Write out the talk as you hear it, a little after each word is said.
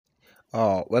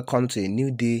Welcome to a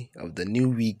new day of the new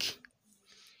week.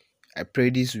 I pray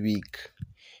this week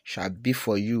shall be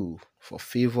for you for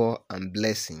favor and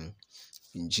blessing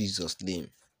in Jesus' name.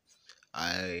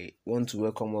 I want to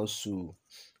welcome us to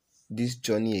this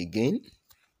journey again,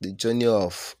 the journey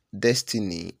of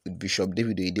destiny with Bishop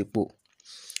David Oyedepo.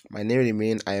 My name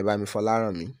remains Ayabami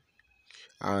Folarami,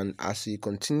 and as we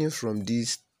continue from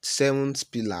this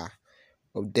seventh pillar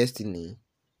of destiny,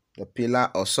 the pillar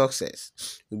of success,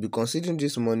 we'll be considering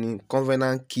this morning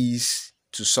covenant keys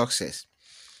to success.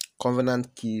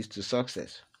 Covenant keys to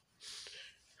success.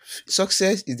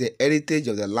 Success is the heritage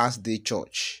of the last day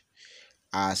church,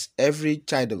 as every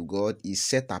child of God is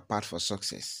set apart for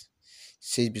success,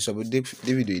 says Bishop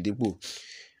David Oyedepo.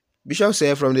 Bishop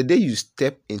said, from the day you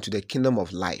step into the kingdom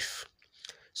of life,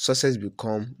 success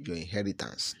becomes your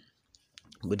inheritance.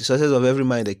 But the success of every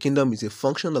man in the kingdom is a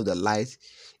function of the light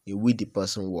in which the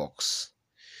person walks.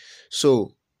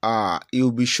 So, he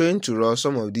will be showing to us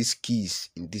some of these keys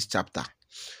in this chapter.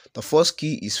 The first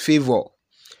key is favor.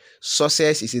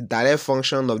 Success is a direct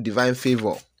function of divine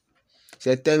favor.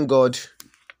 Say, thank God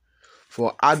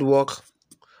for hard work,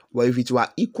 but if it were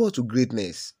equal to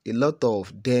greatness, a lot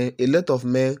of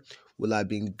men will have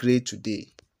been great today.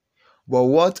 But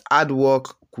what hard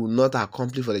work could not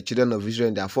accomplish for the children of Israel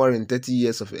in their 430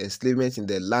 years of enslavement in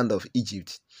the land of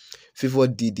Egypt, favor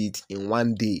did it in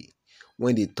one day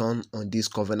when they turned on this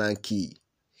covenant key.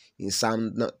 In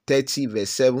Psalm 30 verse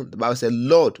 7, the Bible said,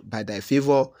 Lord, by thy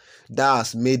favor, thou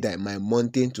hast made my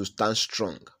mountain to stand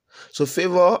strong. So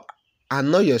favor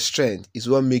and not your strength is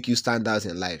what makes you stand out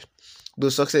in life. Though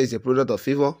success is a product of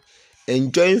favor,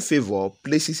 enjoying favor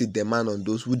places a demand on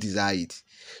those who desire it.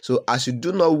 So as you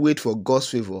do not wait for God's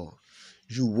favor,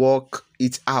 you work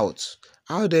it out.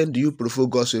 How then do you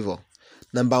provoke God's favor?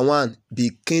 Number one,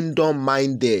 be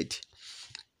kingdom-minded.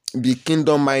 Be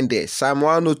kingdom-minded. Psalm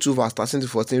 102 verse 13 to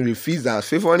 14 reveals that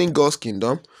favoring God's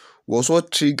kingdom was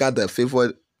what triggered the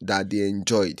favor that they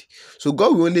enjoyed. So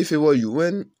God will only favor you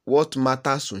when what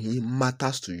matters to Him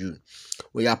matters to you.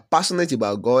 When you are passionate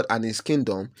about God and His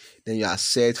kingdom, then you are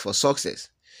set for success.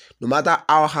 No matter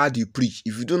how hard you preach,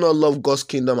 if you do not love God's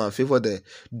kingdom and favor the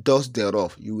dust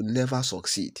thereof, you will never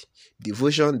succeed.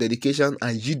 Devotion, dedication,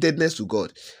 and yieldedness to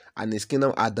God and His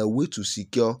kingdom are the way to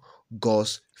secure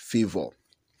God's favor.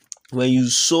 When you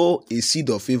sow a seed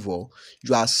of favor,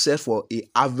 you are set for a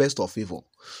harvest of favor.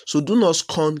 So do not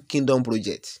scorn kingdom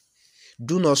projects.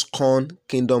 Do not scorn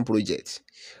kingdom projects.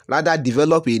 Rather,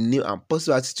 develop a new and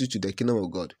positive attitude to the kingdom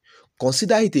of God.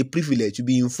 Consider it a privilege to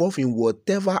be involved in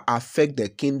whatever affects the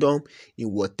kingdom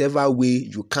in whatever way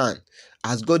you can,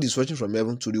 as God is watching from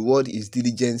heaven to reward His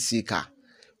diligent seeker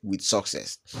with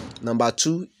success. Number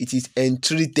two, it is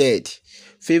entreated.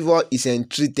 Favor is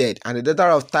entreated, and the daughter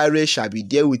of Tyre shall be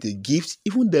there with a gift.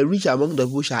 Even the rich among the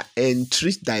people shall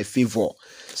entreat thy favor.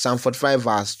 Psalm 45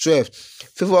 verse 12.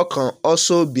 Favor can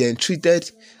also be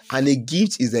entreated, and a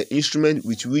gift is the instrument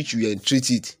with which you entreat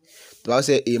it. The Bible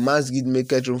says, a man's gift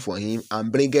maketh room for him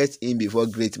and bringeth him before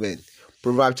great men.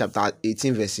 Proverbs chapter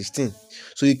 18 verse 16.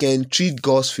 So you can treat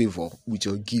God's favor with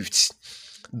your gifts.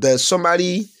 The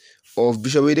summary of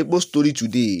Bishop Oyedepo's story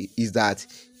today is that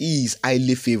he is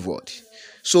highly favored.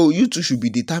 So you too should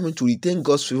be determined to retain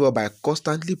God's favor by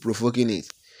constantly provoking it.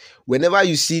 Whenever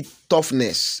you see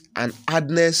toughness and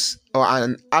hardness or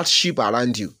an hardship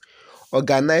around you,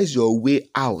 organize your way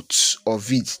out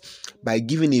of it by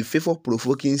giving a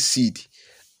favor-provoking seed,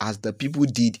 as the people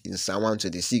did in Psalm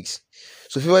 126.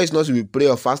 So favor is not to be prayed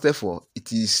or fasted for,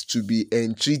 it is to be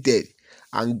entreated,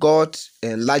 and God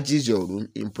enlarges your room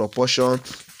in proportion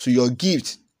to your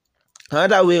gift.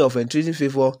 Another way of entreating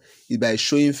favor is by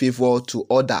showing favor to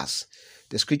others.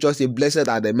 The scriptures say, blessed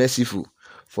are the merciful,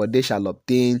 for they shall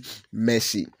obtain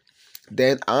mercy.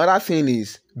 Then another thing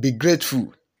is, be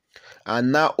grateful.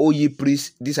 And now, O ye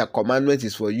priests, this a commandment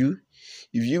is for you,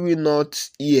 if you will not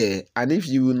hear, and if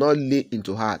you will not lay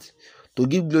into heart, to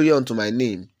give glory unto my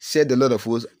name, said the Lord of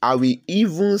hosts, I will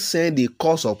even send a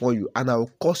curse upon you, and I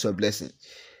will curse your blessing.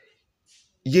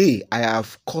 Yea, I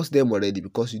have cursed them already,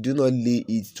 because you do not lay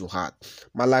it to heart.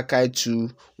 Malachi 2,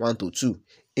 1-2.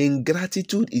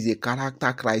 Ingratitude is a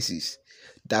character crisis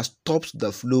that stops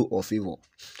the flow of favor.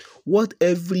 Watch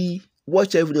every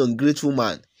ungrateful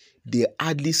man, they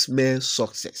hardly smell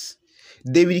success.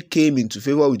 David came into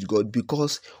favor with God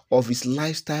because of his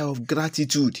lifestyle of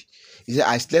gratitude. He said,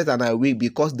 I slept and I awake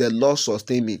because the Lord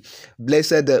sustained me. Bless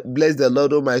the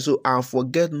Lord, O my soul, and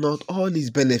forget not all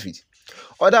His benefits.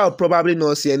 Others would probably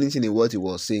not see anything in what he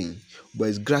was saying, but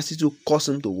his gratitude caused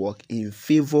him to walk in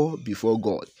favor before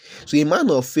God. So a man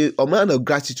of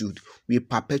gratitude we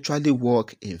perpetually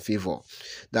walk in favor.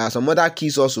 There are some other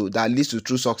keys also that leads to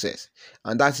true success,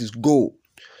 and that is goal.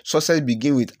 Success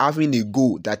begins with having a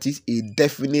goal, that is a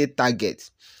definite target.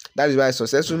 That is why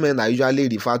successful men are usually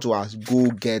referred to as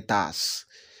go-getters.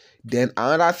 Then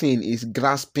another thing is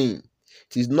grasping.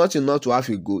 It is not enough to have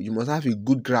a goal. You must have a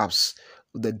good grasp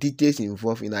of the details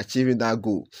involved in achieving that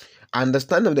goal.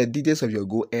 Understanding of the details of your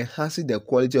goal enhances the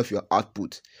quality of your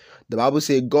output. The Bible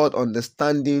says, good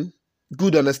understanding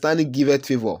giveth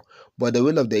favor, but the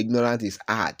will of the ignorant is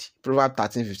hard. Proverbs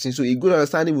 13:15. So a good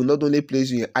understanding will not only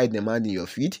place you in high demand in your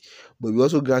field, but will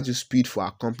also grant you speed for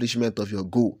accomplishment of your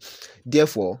goal.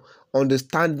 Therefore,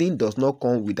 understanding does not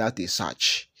come without a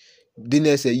search.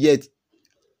 Daniel said, yet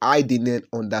I didn't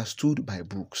understood by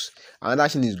books. Another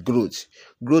thing is growth.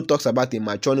 Growth talks about a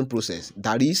maturing process,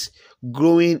 that is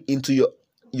growing into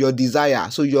your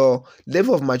desire. So your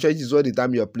level of maturity is what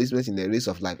determines your placement in the race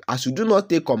of life. As you do not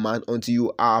take command until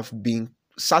you have been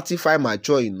certified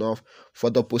mature enough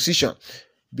for the position.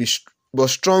 But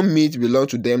strong meat belong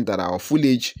to them that are of full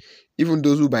age, even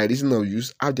those who by reason of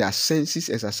use have their senses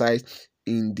exercised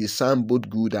in discern both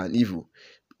good and evil.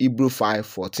 Hebrews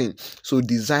 5:14. So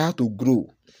desire to grow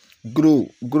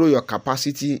your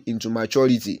capacity into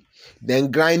maturity.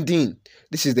 Then grinding.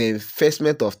 This is the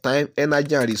investment of time,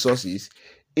 energy, and resources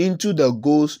into the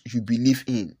goals you believe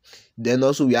in. Then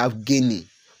also we have gaining.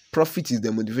 Profit is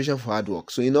the motivation for hard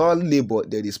work. So in all labor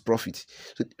there is profit.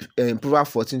 So in Proverbs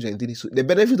 14:23, so the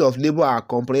benefits of labor are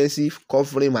comprehensive,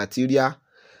 covering material,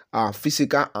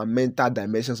 physical and mental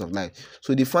dimensions of life.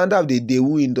 So the founder of the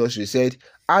Daewoo industry said,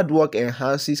 hard work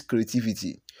enhances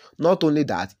creativity. Not only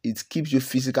that, it keeps you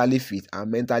physically fit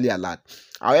and mentally alert.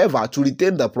 However, to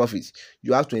retain the profits,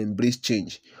 you have to embrace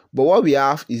change. But what we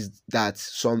have is that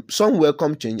some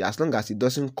welcome change as long as it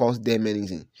doesn't cost them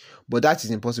anything. But that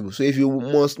is impossible. So if you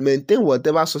must maintain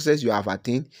whatever success you have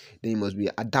attained, then you must be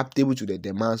adaptable to the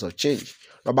demands of change.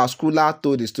 Robert Schuller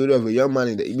told the story of a young man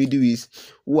in the Middle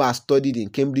East who had studied in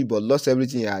Cambridge but lost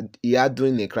everything he had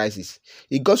during a crisis.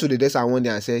 He got to the desert one day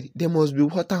and said, there must be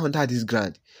water under this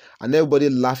ground. And everybody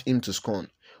laughed him to scorn.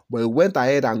 But he went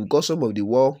ahead and got some of the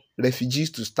war refugees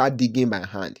to start digging by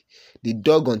hand. They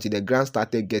dug until the ground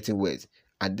started getting wet,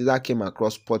 and later came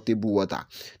across potable water.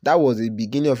 That was the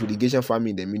beginning of irrigation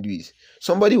farming in the Middle East.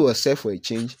 Somebody was set for a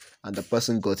change, and the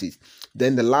person got it.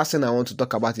 Then the last thing I want to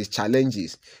talk about is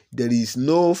challenges. There is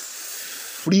no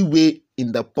free way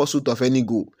in the pursuit of any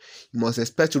goal. You must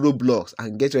expect roadblocks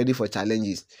and get ready for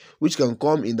challenges, which can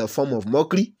come in the form of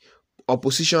mockery,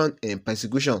 opposition, and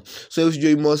persecution. So if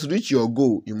you must reach your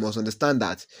goal, you must understand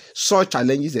that such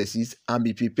challenges exist and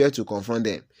be prepared to confront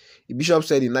them. The bishop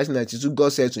said in 1992,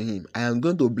 God said to him, I am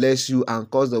going to bless you and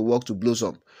cause the work to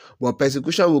blossom, but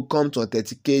persecution will come to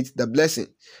authenticate the blessing.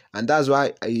 And that's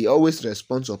why he always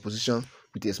responds to opposition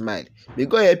with a smile. May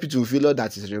God help you to feel all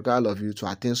that is required of you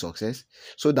to attain success,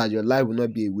 so that your life will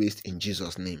not be a waste in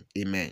Jesus' name. Amen.